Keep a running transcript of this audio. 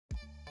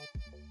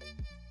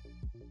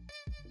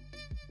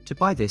To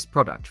buy this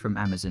product from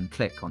Amazon,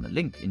 click on the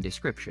link in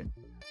description.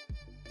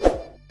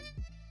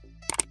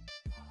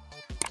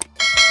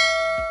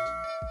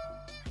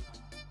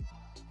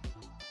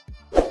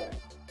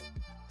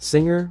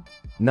 SINGER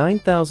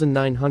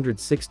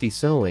 9960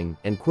 Sewing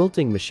and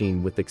Quilting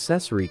Machine with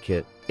Accessory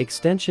Kit,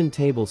 Extension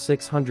Table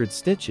 600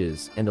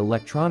 Stitches and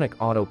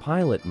Electronic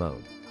Autopilot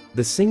Mode.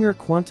 The SINGER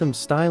Quantum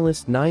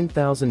Stylist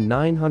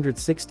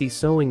 9960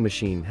 Sewing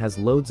Machine has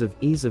loads of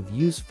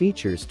ease-of-use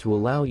features to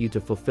allow you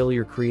to fulfill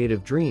your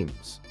creative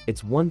dreams.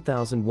 Its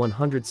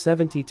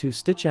 1172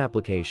 stitch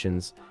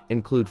applications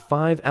include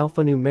 5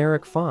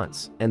 alphanumeric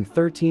fonts and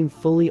 13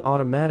 fully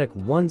automatic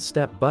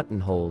one-step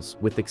buttonholes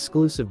with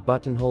exclusive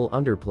buttonhole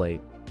underplate,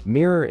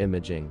 mirror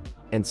imaging,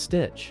 and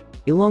stitch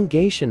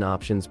elongation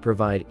options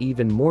provide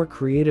even more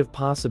creative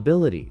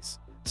possibilities.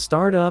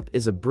 Startup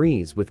is a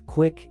breeze with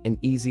quick and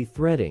easy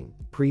threading,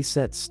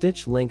 preset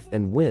stitch length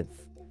and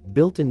width,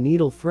 built-in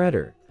needle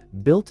threader,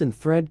 built-in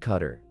thread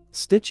cutter,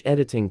 stitch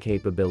editing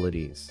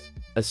capabilities,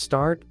 a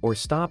start or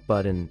stop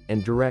button,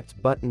 and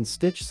direct button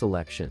stitch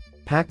selection.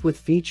 Packed with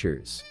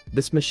features,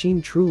 this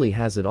machine truly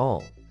has it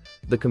all.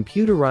 The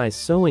computerized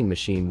sewing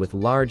machine with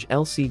large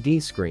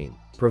LCD screen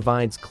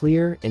provides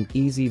clear and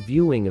easy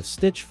viewing of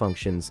stitch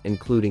functions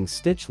including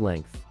stitch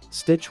length,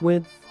 stitch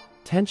width,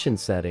 tension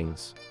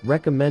settings,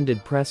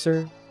 recommended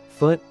presser,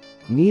 foot,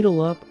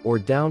 needle up or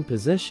down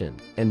position,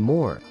 and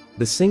more.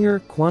 The SINGER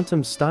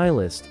Quantum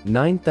Stylist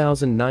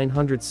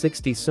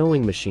 9960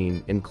 sewing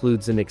machine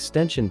includes an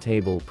extension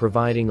table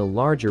providing a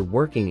larger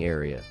working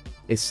area,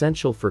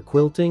 essential for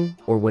quilting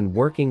or when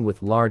working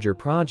with larger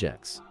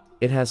projects.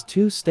 It has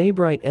 2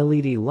 StayBright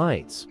LED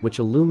lights which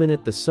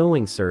illuminate the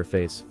sewing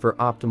surface for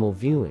optimal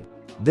viewing.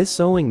 This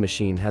sewing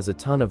machine has a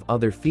ton of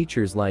other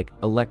features like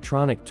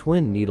electronic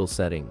twin needle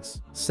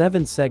settings,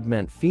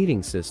 7-segment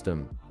feeding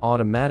system,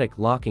 automatic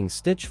locking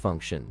stitch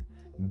function,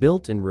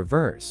 built-in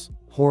reverse,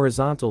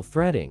 horizontal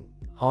threading,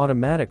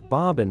 automatic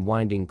bobbin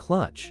winding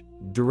clutch,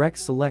 direct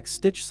select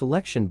stitch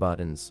selection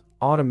buttons,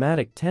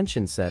 automatic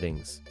tension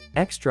settings,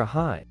 extra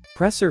high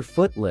presser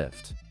foot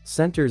lift,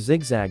 center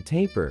zigzag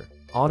taper,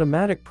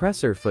 automatic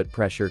presser foot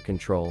pressure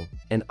control,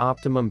 and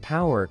optimum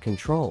power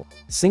control.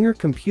 SINGER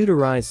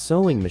Computerized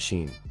Sewing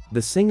Machine.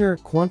 The SINGER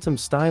Quantum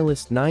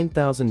Stylist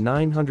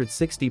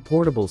 9960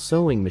 portable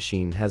sewing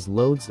machine has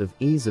loads of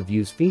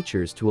ease-of-use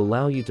features to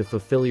allow you to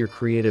fulfill your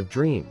creative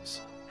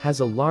dreams. Has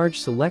a large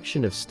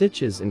selection of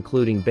stitches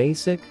including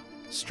basic,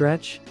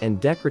 stretch,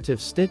 and decorative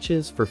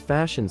stitches for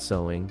fashion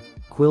sewing,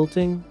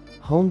 quilting,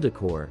 home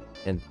decor,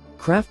 and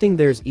crafting.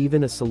 There's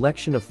even a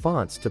selection of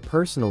fonts to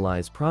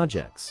personalize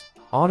projects.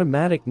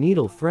 Automatic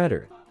needle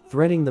threader.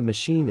 Threading the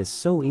machine is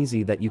so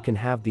easy that you can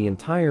have the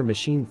entire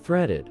machine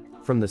threaded,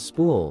 from the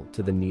spool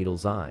to the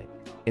needle's eye.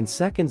 In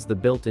seconds, the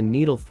built-in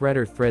needle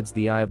threader threads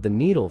the eye of the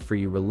needle for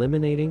you,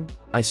 eliminating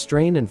eye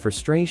strain and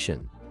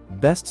frustration.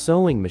 Best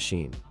sewing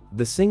machine.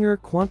 The SINGER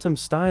Quantum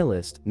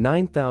Stylist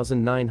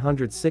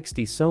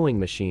 9960 sewing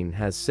machine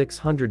has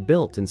 600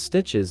 built-in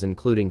stitches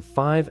including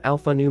 5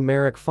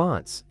 alphanumeric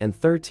fonts and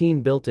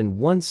 13 built-in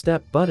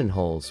one-step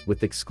buttonholes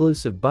with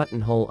exclusive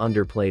buttonhole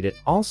underplate. It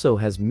also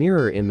has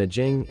mirror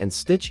imaging and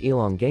stitch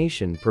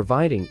elongation,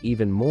 providing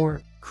even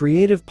more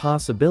creative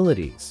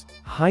possibilities.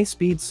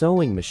 High-speed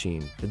sewing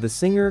machine. The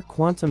SINGER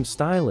Quantum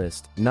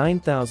Stylist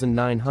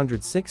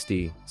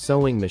 9960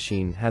 sewing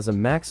machine has a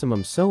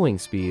maximum sewing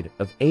speed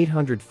of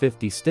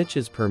 850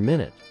 stitches per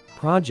minute.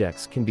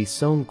 Projects can be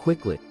sewn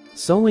quickly.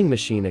 Sewing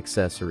machine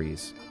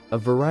accessories. A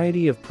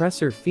variety of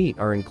presser feet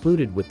are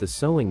included with the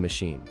sewing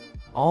machine.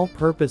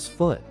 All-purpose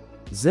foot,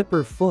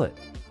 zipper foot,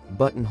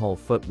 buttonhole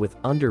foot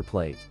with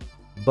underplate,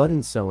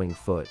 button sewing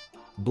foot,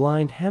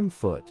 blind hem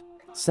foot,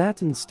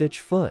 satin stitch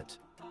foot,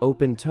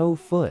 open toe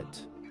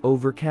foot,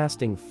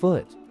 overcasting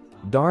foot,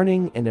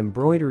 darning and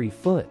embroidery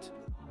foot,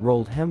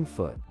 rolled hem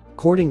foot,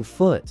 cording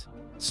foot,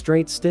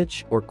 straight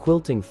stitch or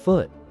quilting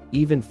foot,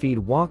 even feed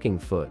walking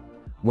foot.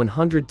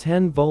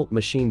 110-volt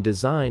machine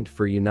designed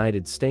for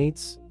United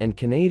States and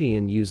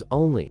Canadian use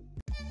only.